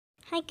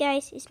Hi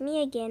guys, it's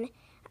me again.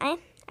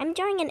 I'm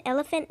drawing an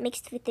elephant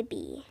mixed with a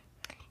bee,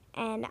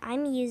 and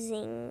I'm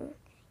using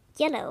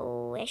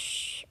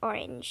yellowish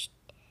orange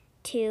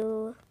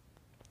to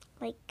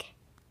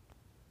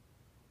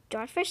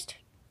draw it first,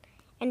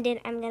 and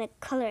then I'm gonna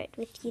color it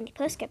with Uni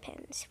Posca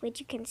pens, which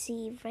you can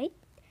see right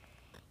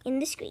in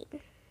the screen.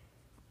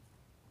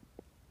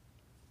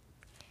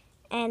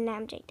 And now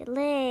I'm doing the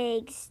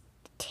legs,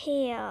 the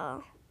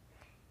tail,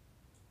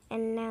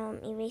 and now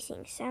I'm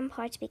erasing some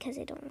parts because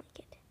I don't like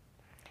it.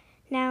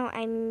 Now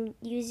I'm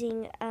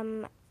using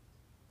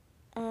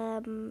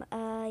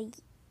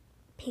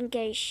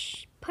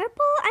pinkish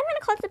purple. I'm gonna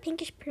call it the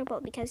pinkish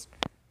purple because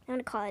I'm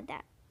gonna call it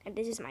that. And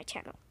this is my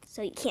channel,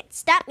 so you can't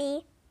stop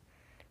me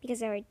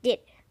because I already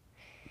did.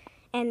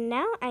 And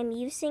now I'm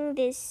using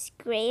this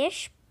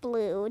grayish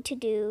blue to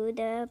do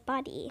the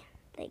body,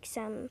 like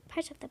some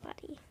parts of the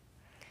body.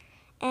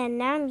 And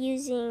now I'm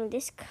using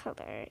this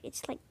color.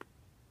 It's like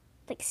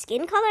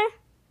skin color.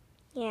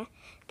 Yeah,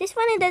 this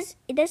one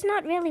it does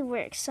not really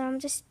work, so I'm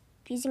just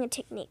using a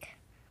technique.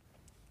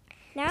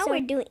 Now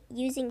we're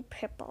using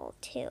purple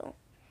too.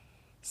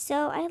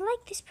 So I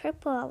like this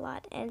purple a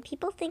lot, and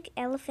people think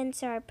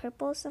elephants are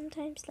purple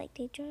sometimes, like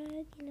they draw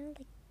it,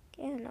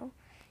 I don't know.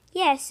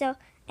 Yeah, so,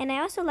 and I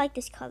also like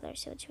this color,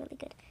 so it's really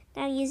good.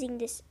 Now I'm using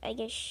this,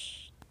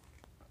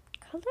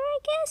 color,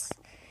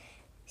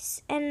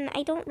 and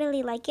I don't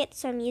really like it,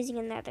 so I'm using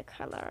another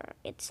color.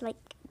 It's like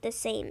the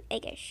same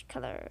eggish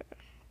color.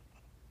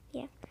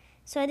 Yeah,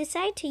 so I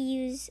decided to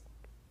use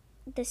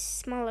the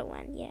smaller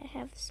one. Yeah, I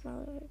have a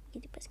smaller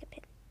Uni Posca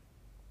Pen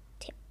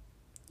tip.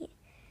 Yeah,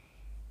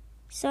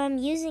 so I'm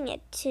using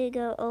it to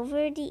go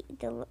over the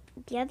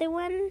other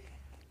one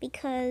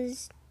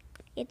because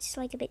it's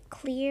like a bit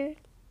clear.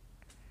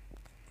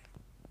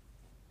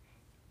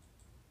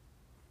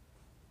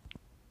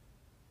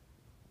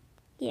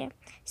 Yeah,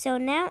 so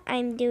now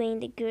I'm doing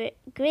the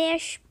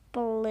grayish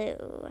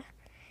blue.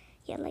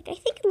 Yeah, I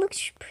think it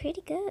looks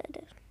pretty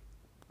good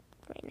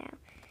right now.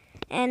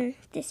 And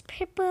this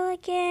purple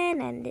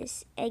again, and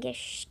this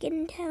eggish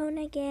skin tone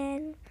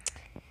again.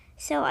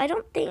 So I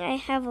don't think I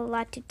have a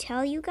lot to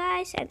tell you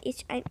guys, and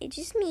it's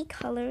just me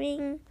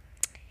coloring,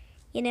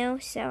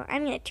 so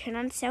I'm gonna turn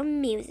on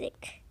some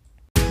music.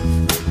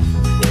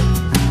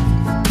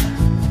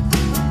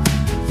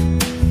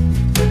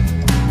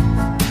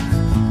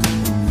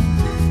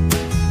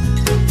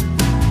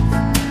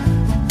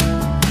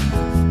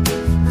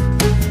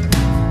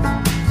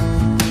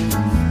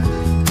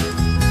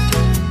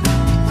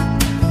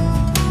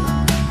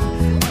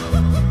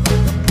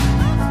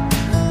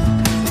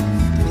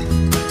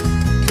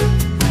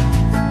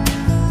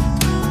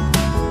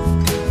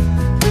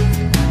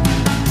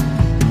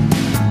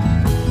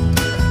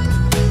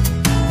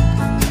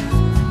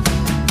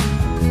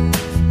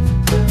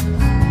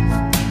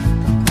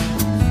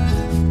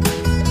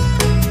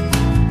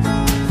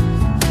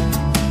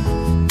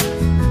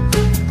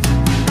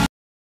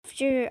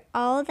 After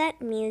all that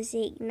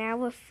music, now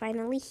we're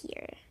finally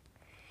here.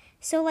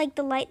 So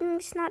the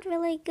lighting's not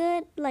really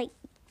good.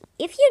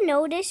 If you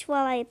notice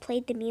while I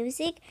played the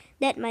music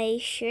that my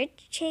shirt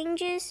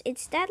changes,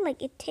 it's that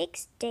it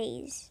takes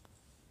days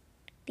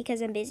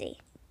because I'm busy.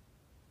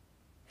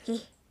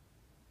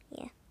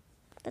 Yeah,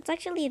 that's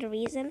actually the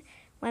reason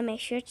why my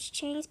shirts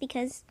change,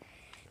 because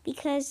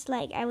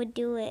I would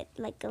do it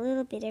a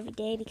little bit every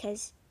day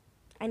because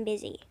I'm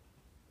busy,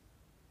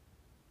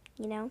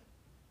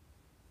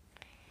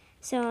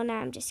 So now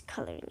I'm just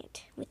coloring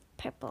it with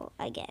purple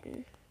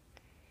again.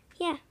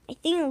 Yeah, I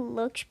think it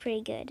looks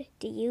pretty good.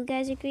 Do you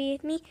guys agree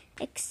with me?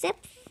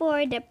 Except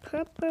for the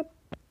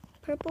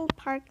purple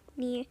part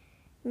near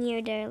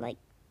the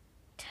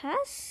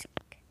tusk,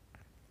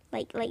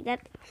 like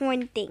that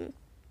horn thing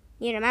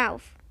near the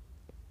mouth.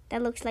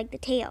 That looks like the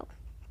tail.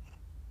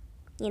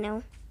 I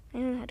don't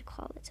know how to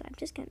call it, so I'm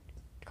just gonna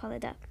call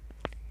it a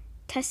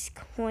tusk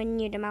horn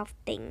near the mouth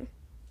thing.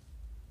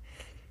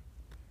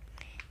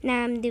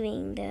 Now I'm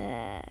doing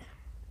the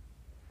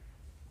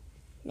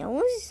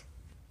nose,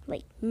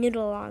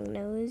 noodle long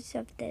nose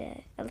of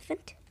the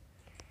elephant.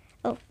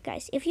 Oh,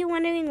 guys, if you're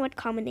wondering what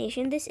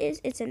combination this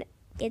is, it's an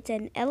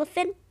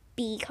elephant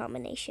bee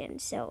combination.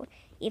 So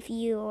if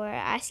you are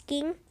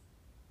asking,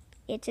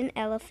 it's an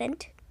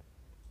elephant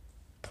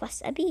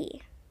plus a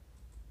bee.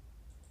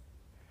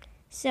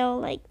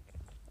 So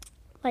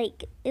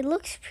it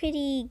looks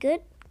pretty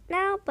good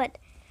now, but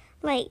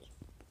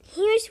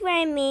here's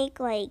where I make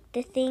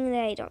the thing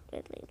that I don't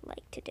really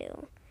like to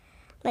do.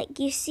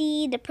 You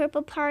see the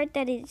purple part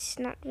that is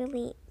not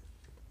really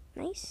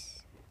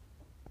nice?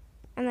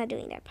 I'm not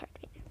doing that part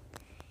right now.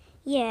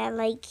 Yeah,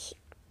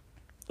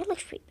 it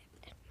looks pretty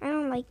bad. I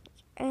don't like,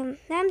 now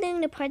I'm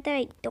doing the part that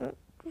I don't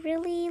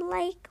really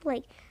like.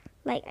 I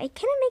kind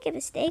of make a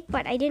mistake,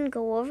 but I didn't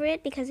go over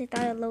it because I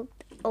thought it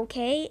looked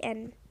okay,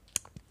 and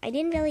I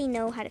didn't really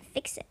know how to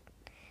fix it.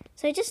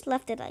 So I just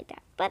left it like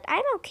that. But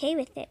I'm okay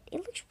with it. It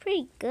looks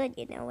pretty good,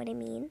 you know what I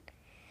mean?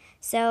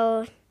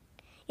 So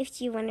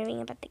if you're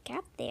wondering about the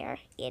gap there,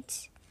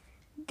 it's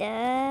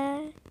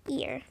the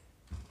ear.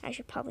 I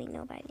should probably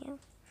know by now.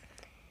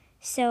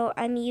 So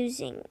I'm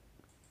using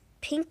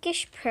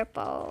pinkish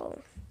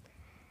purple.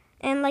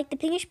 And like the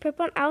pinkish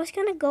purple, I was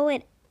gonna go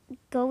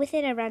with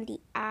it around the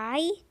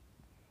eye,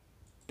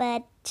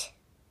 but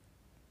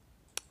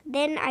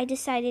then I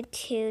decided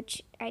to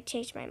I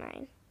changed my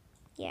mind.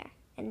 Yeah,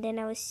 and then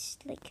I was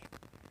like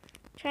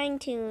trying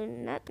to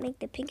not make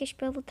the pinkish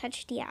purple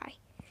touch the eye.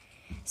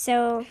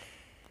 So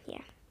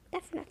yeah,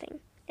 that's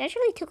nothing. It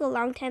actually took a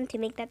long time to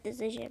make that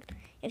decision,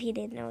 if you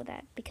didn't know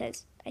that,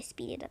 because I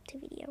speeded up the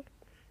video.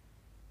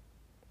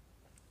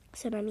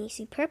 So now I'm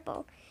using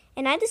purple.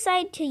 And I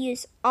decided to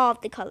use all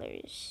of the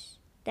colors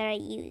that I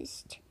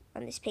used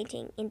on this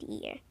painting in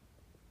the ear.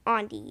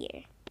 On the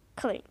ear.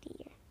 Coloring the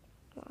ear.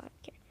 Well,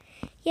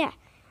 yeah.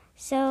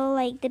 So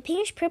like the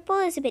pinkish purple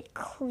is a bit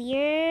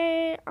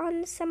clear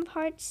on some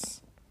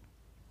parts.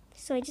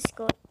 So I just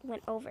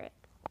went over it.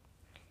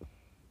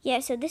 Yeah,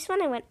 so this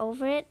one I went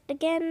over it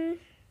again.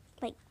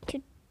 Like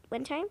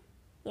one time.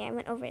 Yeah, I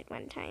went over it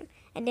one time.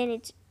 And then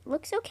it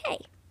looks okay.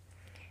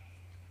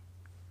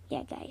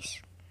 Yeah,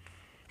 guys.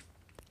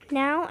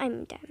 Now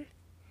I'm done.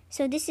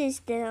 So this is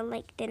the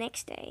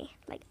next day.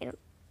 I'm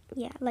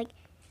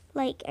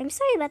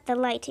sorry about the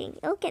lighting.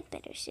 It'll get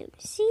better soon.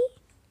 See?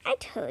 I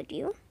told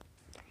you.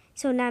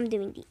 So now I'm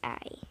doing the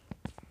eye.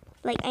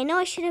 I know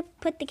I should have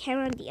put the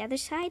camera on the other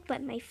side,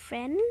 but my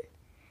friend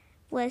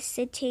was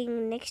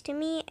sitting next to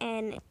me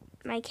and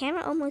my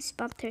camera almost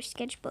bumped her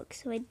sketchbook,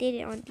 so I did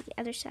it on the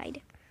other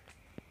side.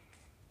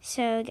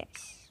 So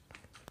guys,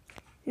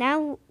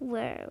 now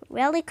we're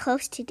really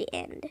close to the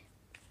end.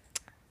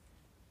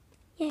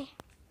 Yeah.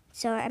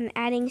 So I'm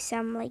adding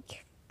some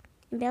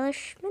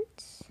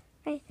embellishments.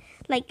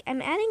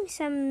 I'm adding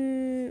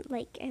some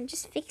I'm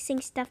just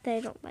fixing stuff that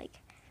I don't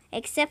like,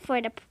 except for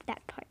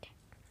that part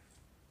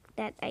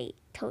that I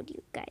told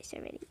you guys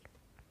already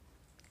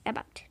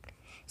about.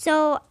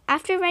 So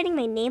after writing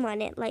my name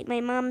on it,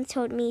 my mom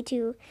told me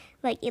to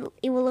it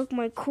will look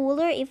more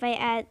cooler if I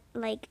add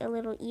a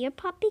little ear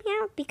popping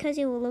out, because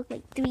it will look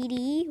like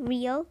 3D,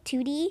 real,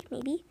 2D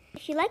maybe.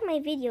 If you like my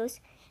videos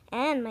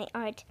and my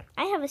art,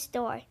 I have a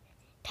store.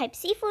 Type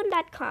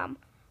cfoon.com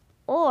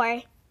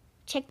or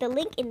check the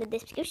link in the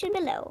description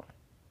below.